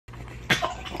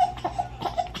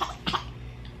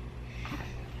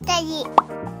Daddy.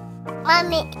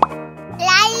 Mommy.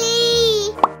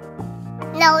 Lolly.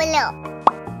 No.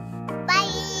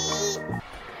 Bye.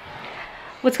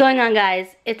 What's going on,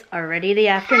 guys? It's already the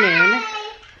afternoon.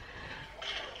 Hi.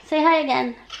 Say hi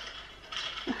again.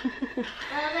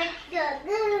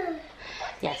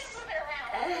 Yes.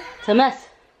 It's a mess.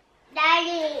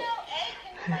 Daddy.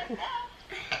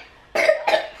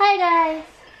 Hi, guys.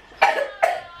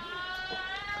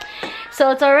 So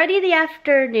it's already the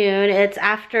afternoon. It's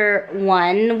after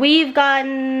 1. We've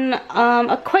gotten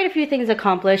quite a few things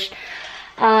accomplished.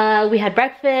 We had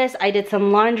breakfast. I did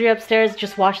some laundry upstairs,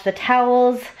 just washed the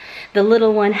towels. The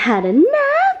little one had a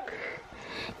nap.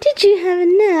 Did you have a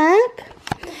nap?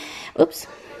 Oops.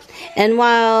 And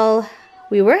while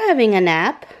we were having a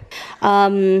nap,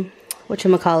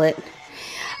 whatchamacallit,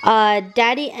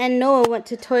 Daddy and Noah went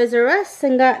to Toys R Us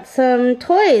and got some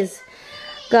toys.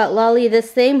 Got Lolly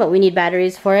this thing, but we need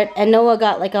batteries for it. And Noah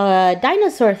got like a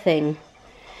dinosaur thing.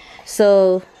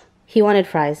 So he wanted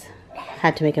fries.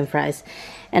 Had to make him fries.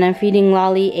 And I'm feeding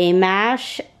Lolly a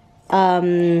mash,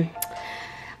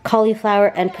 cauliflower,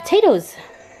 and potatoes.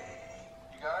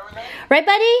 Right,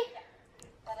 buddy?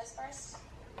 That is first.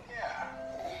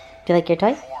 Do you like your toy? I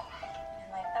like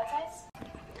that size.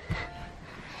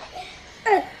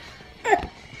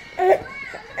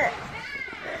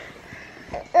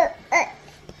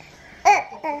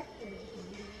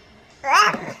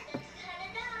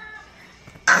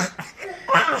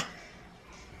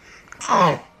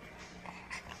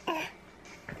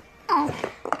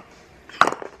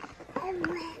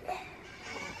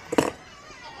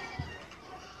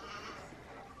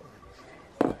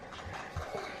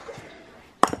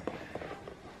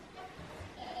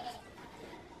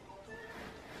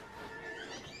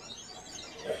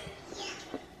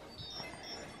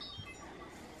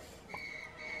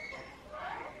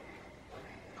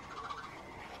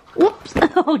 Whoops.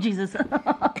 Oh, Jesus.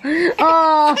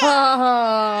 Oh.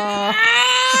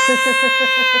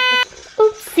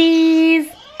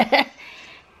 Oopsies.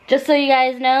 Just so you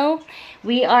guys know,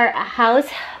 we are a house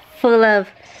full of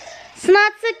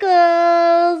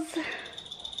snotsicles.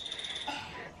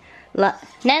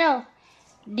 Nano,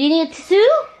 do you need a tissue?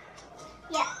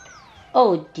 Yeah.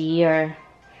 Oh, dear.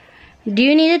 Do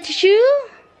you need a tissue?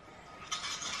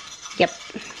 Yep.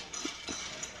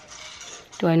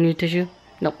 Do I need a tissue?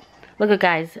 Nope. Look at,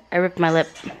 guys, I ripped my lip.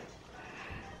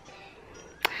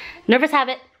 Nervous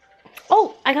habit.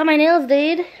 Oh, I got my nails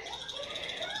did.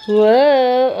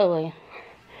 Whoa. Oh, wait.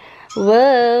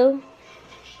 Whoa.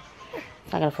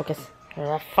 It's not gonna focus.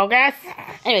 Focus.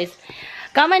 Anyways,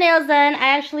 got my nails done. I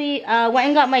actually went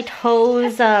and got my toe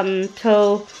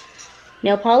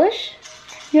nail polish.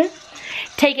 Yeah.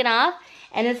 Taken off.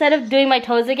 And instead of doing my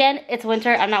toes again, it's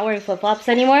winter. I'm not wearing flip-flops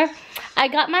anymore. I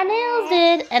got my nails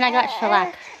did, and I got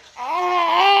shellac.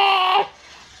 Ah,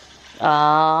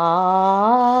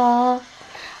 ah,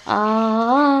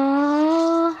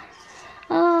 ah,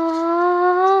 ah.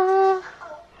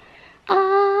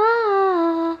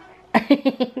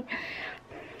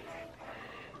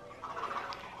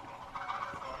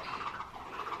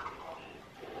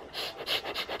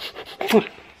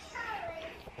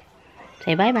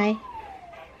 Say bye-bye.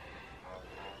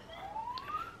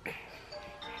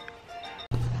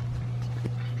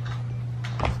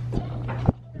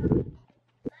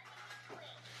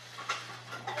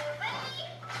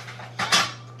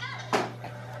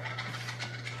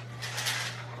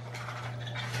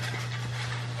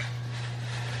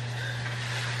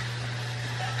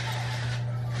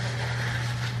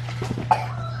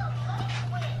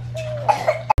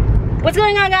 What's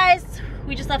going on, guys?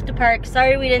 We just left the park.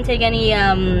 Sorry we didn't take any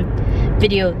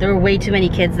video. There were way too many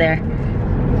kids there.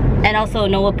 And also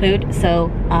Noah pooed, so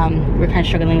we're kind of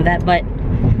struggling with that. But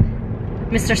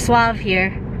Mr. Suave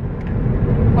here,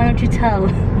 why don't you tell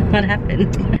what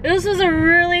happened? This was a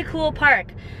really cool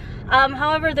park.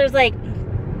 However, there's like,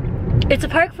 it's a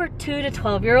park for 2 to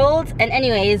 12-year-olds. And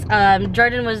anyways,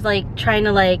 Jordan was like trying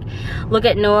to like look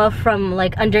at Noah from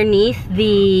like underneath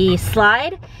the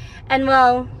slide. And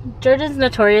well, Jordan's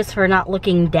notorious for not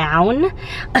looking down.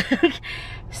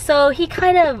 So he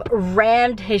kind of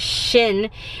rammed his shin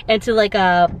into like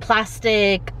a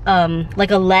plastic,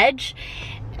 like a ledge,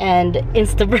 and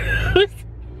insta bruise.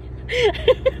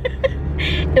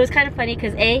 It was kind of funny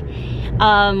because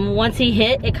once he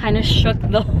hit, it kind of shook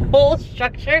the whole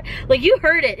structure. Like, you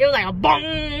heard it. It was like a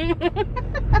bong.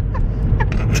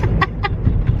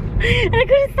 And I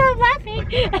couldn't stop laughing.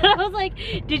 And I was like,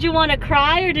 did you want to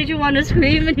cry or did you want to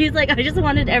scream? And he's like, I just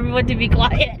wanted everyone to be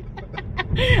quiet.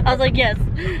 I was like, yes,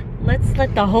 let's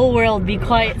let the whole world be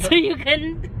quiet so you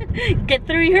can get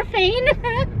through your pain.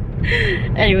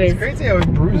 Anyways. It's crazy how it's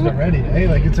bruised already, eh?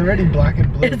 Like it's already black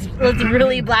and blue. It's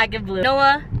really black and blue.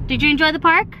 Noah, did you enjoy the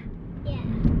park? Yeah.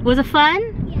 Was it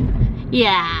fun?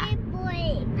 Yeah. Hey,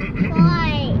 boy.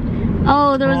 Cry.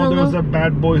 Oh, there was a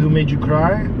bad boy who made you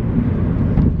cry?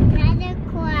 Another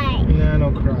cry.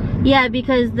 No cry. Yeah,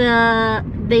 because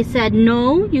they said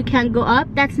no, you can't go up.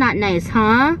 That's not nice,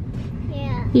 huh?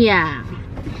 Yeah. Yeah.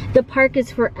 The park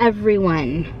is for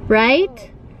everyone,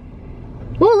 right?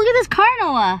 Oh, look at this car,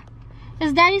 Noah.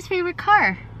 It's Daddy's favorite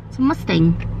car. It's a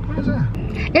Mustang. What is that?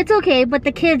 It's okay, but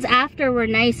the kids after were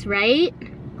nice, right?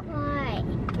 Cry.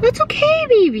 It's okay,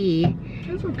 baby.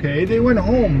 It's okay. They went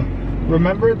home.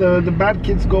 Remember, the bad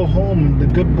kids go home. The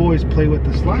good boys play with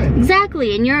the slide.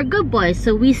 Exactly, and you're a good boy,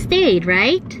 so we stayed,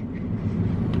 right?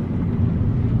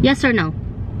 Yes or no?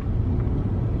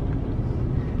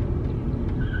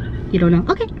 You don't know?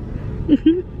 Okay.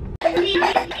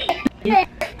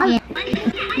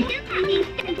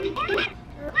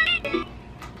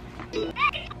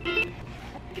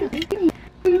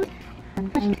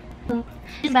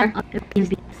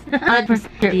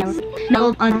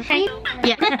 No,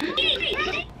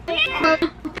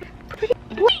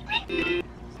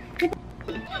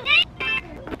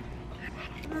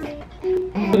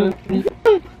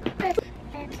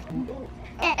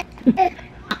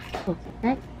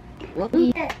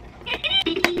 yeah.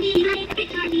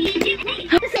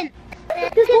 Listen,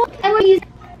 this whole I will use.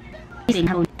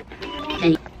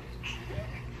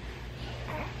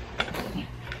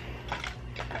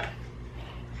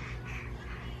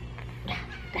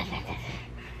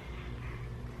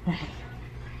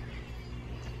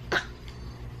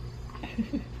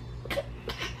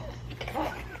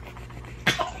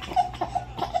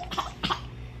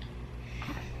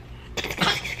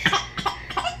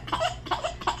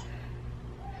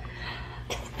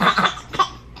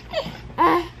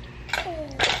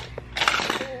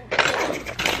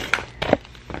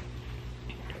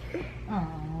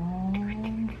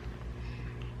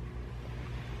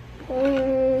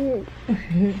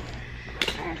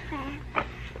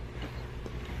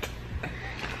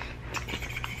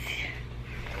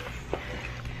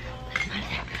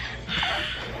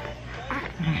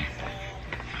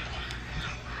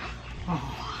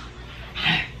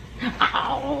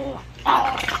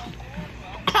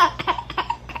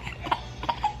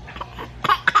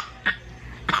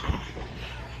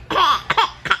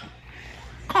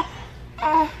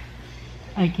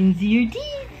 I can see your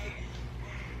teeth.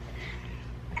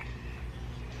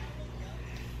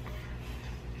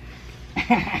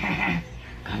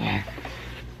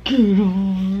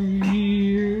 Come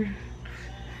here.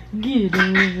 Get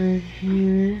over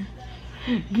here.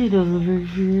 Get over here. Get over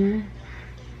here.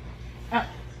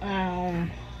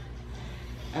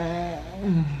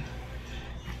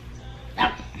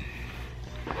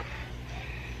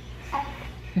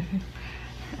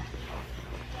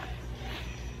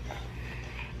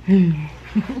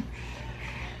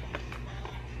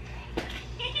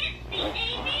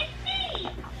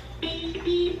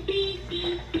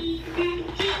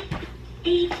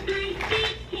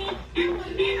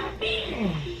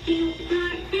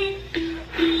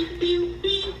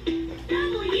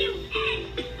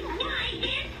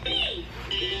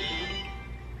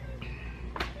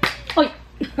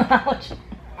 Ouch.